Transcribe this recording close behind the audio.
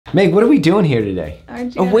Meg, what are we doing here today?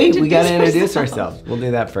 Oh wait, we gotta introduce ourselves. We'll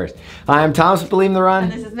do that first. Hi, I'm Thomas with Believe in the Run.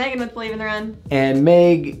 And this is Megan with Believe in the Run. And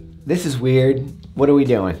Meg, this is weird. What are we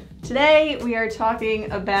doing? Today we are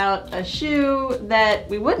talking about a shoe that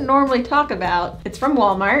we wouldn't normally talk about. It's from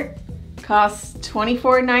Walmart, costs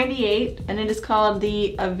 $24.98, and it is called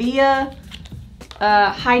the AVIA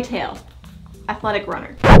Hightail Athletic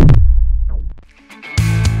Runner.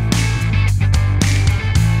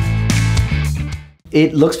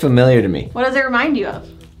 It looks familiar to me. What does it remind you of?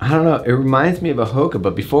 I don't know, it reminds me of a Hoka,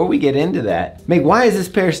 but before we get into that, Meg, why is this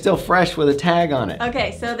pair still fresh with a tag on it?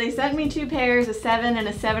 Okay, so they sent me two pairs, a 7 and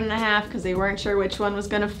a 7.5, because they weren't sure which one was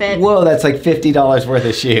gonna fit. Whoa, that's like $50 worth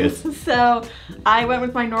of shoes. So I went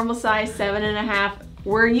with my normal size 7.5.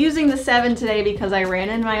 We're using the 7 today because I ran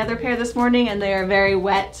in my other pair this morning and they are very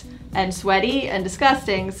wet and sweaty and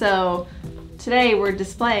disgusting. So today we're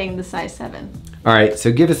displaying the size 7. All right, so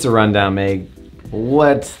give us a rundown, Meg.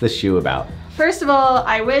 What's the shoe about? First of all,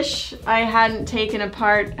 I wish I hadn't taken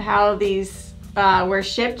apart how these were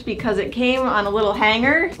shipped because it came on a little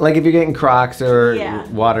hanger. Like if you're getting Crocs or Yeah.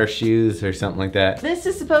 water shoes or something like that. This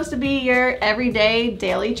is supposed to be your everyday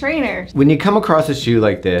daily trainer. When you come across a shoe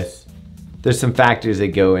like this, there's some factors that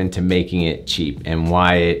go into making it cheap and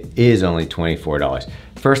why it is only $24.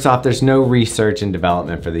 First off, there's no research and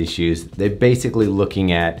development for these shoes. They're basically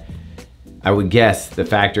looking at, I would guess the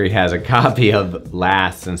factory has a copy of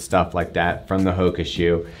lasts and stuff like that from the Hoka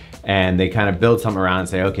shoe, and they kind of build something around and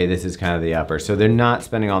say, okay, this is kind of the upper. So they're not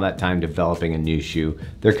spending all that time developing a new shoe.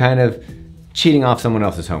 They're kind of cheating off someone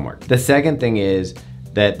else's homework. The second thing is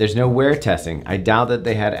that there's no wear testing. I doubt that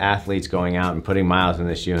they had athletes going out and putting miles in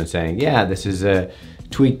the shoe and saying, yeah, this is a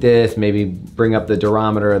tweak this, maybe bring up the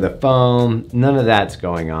durometer or the foam. None of that's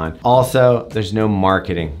going on. Also, there's no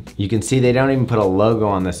marketing. You can see they don't even put a logo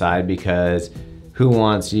on the side because who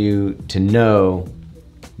wants you to know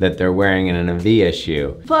that they're wearing an AVIA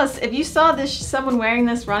shoe? Plus, if you saw someone wearing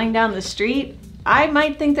this running down the street, I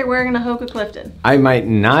might think they're wearing a Hoka Clifton. I might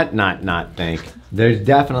not think. They're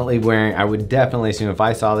definitely wearing, I would definitely assume if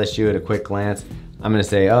I saw this shoe at a quick glance, I'm gonna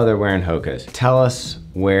say, oh, they're wearing Hokas. Tell us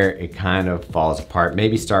where it kind of falls apart.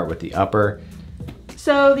 Maybe start with the upper.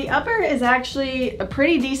 So the upper is actually a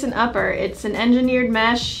pretty decent upper. It's an engineered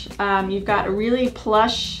mesh. You've got a really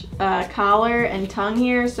plush collar and tongue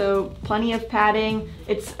here, so plenty of padding.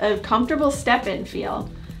 It's a comfortable step-in feel.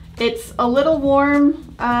 It's a little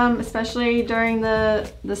warm, especially during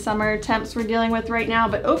the summer temps we're dealing with right now,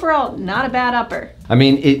 but overall, not a bad upper. I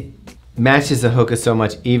mean, it matches the Hoka so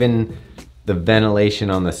much. Even the ventilation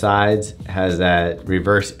on the sides has that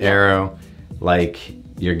reverse arrow like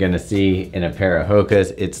you're gonna see in a pair of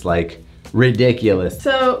Hokas. It's like ridiculous.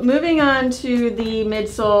 So moving on to the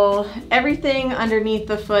midsole, everything underneath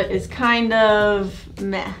the foot is kind of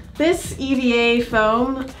meh. This EVA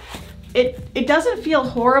foam, it doesn't feel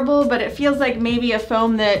horrible, but it feels like maybe a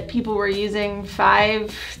foam that people were using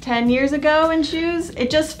 5-10 years ago in shoes.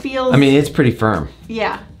 It just feels... I mean, it's pretty firm.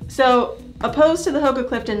 Yeah. So opposed to the Hoka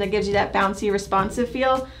Clifton that gives you that bouncy, responsive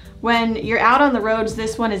feel, when you're out on the roads,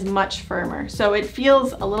 this one is much firmer. So it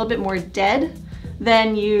feels a little bit more dead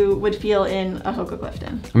than you would feel in a Hoka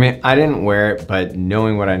Clifton. I mean, I didn't wear it, but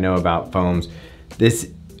knowing what I know about foams,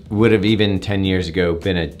 this would have even 10 years ago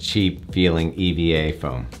been a cheap feeling EVA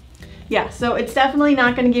foam. Yeah, so it's definitely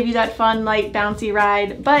not gonna give you that fun, light, bouncy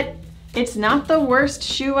ride, but it's not the worst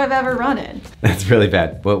shoe I've ever run in. That's really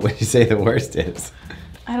bad. What would you say the worst is?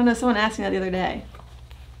 I don't know, someone asked me that the other day.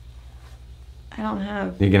 I don't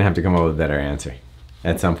have... You're gonna have to come up with a better answer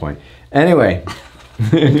at some point. Anyway,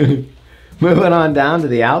 moving on down to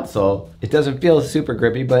the outsole. It doesn't feel super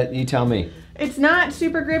grippy, but you tell me. It's not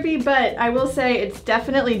super grippy, but I will say it's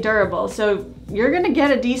definitely durable. So you're gonna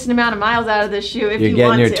get a decent amount of miles out of this shoe if you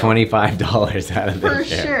want to. You're getting your $25 out of this For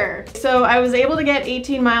shoe. sure. So I was able to get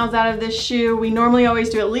 18 miles out of this shoe. We normally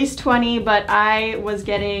always do at least 20, but I was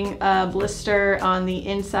getting a blister on the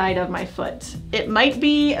inside of my foot. It might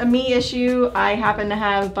be a me issue. I happen to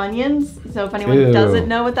have bunions, so if anyone doesn't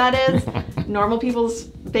know what that is, normal people's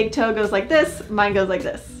big toe goes like this, mine goes like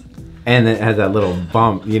this. And it has that little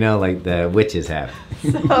bump, you know, like the witches have.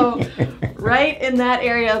 So right in that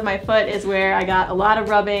area of my foot is where I got a lot of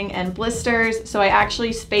rubbing and blisters. So I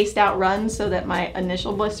actually spaced out runs so that my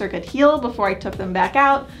initial blister could heal before I took them back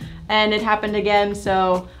out. And it happened again.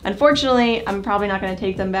 So unfortunately, I'm probably not gonna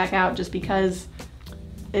take them back out just because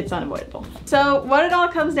it's unavoidable. So what it all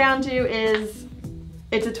comes down to is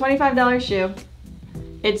it's a $25 shoe.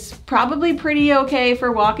 It's probably pretty okay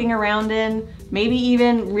for walking around in, maybe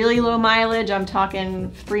even really low mileage. I'm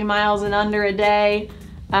talking 3 miles and under a day.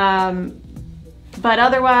 But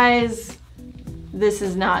otherwise, this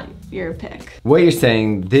is not your pick. What you're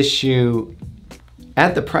saying, this shoe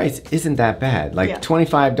at the price isn't that bad. Like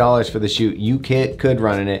 $25 for the shoe, you could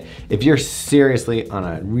run in it. If you're seriously on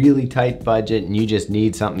a really tight budget and you just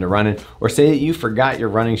need something to run in, or say that you forgot your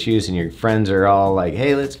running shoes and your friends are all like,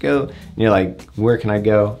 hey, let's go. And you're like, where can I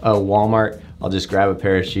go? Oh, Walmart. I'll just grab a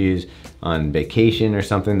pair of shoes on vacation or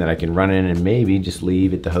something that I can run in and maybe just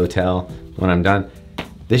leave at the hotel when I'm done.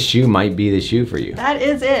 This shoe might be the shoe for you. That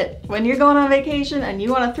is it. When you're going on vacation and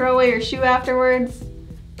you want to throw away your shoe afterwards,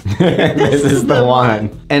 this is the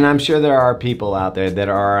one. And I'm sure there are people out there that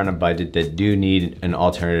are on a budget that do need an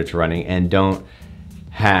alternative to running and don't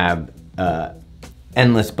have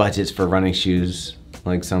endless budgets for running shoes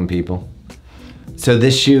like some people. So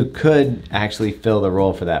this shoe could actually fill the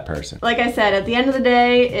role for that person. Like I said, at the end of the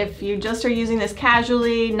day, if you just are using this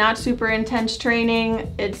casually, not super intense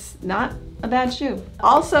training, it's not a bad shoe.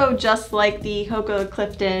 Also, just like the Hoka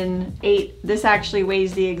Clifton 8, this actually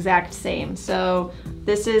weighs the exact same. So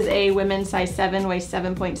this is a women's size 7, weighs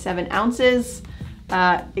 7.7 ounces.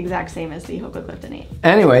 Exact same as the Hoka Clifton 8.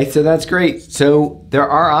 Anyway, so that's great. So there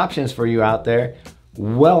are options for you out there.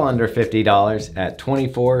 Well under $50 at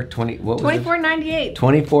 $24.98.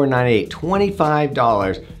 $24.98,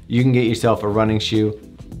 $25. You can get yourself a running shoe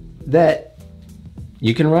that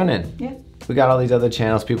you can run in. Yeah. We got all these other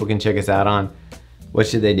channels people can check us out on. What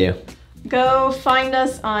should they do? Go find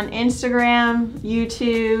us on Instagram,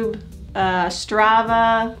 YouTube,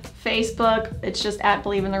 Strava, Facebook. It's just at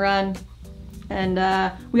Believe in the Run. And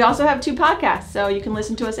we also have 2 podcasts, so you can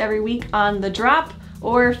listen to us every week on The Drop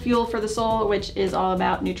or Fuel for the Soul, which is all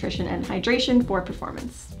about nutrition and hydration for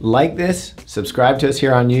performance. Like this, subscribe to us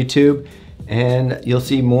here on YouTube, and you'll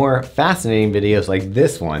see more fascinating videos like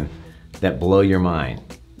this one that blow your mind.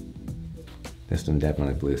 This one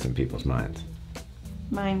definitely blew some people's minds.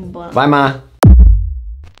 Mind blown. Bye, Ma.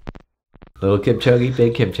 Little Kipchoge,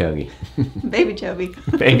 big Kipchoge. Baby Chobi.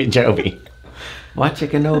 Baby Chobi. Watch a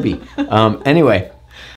Kenobi. Anyway.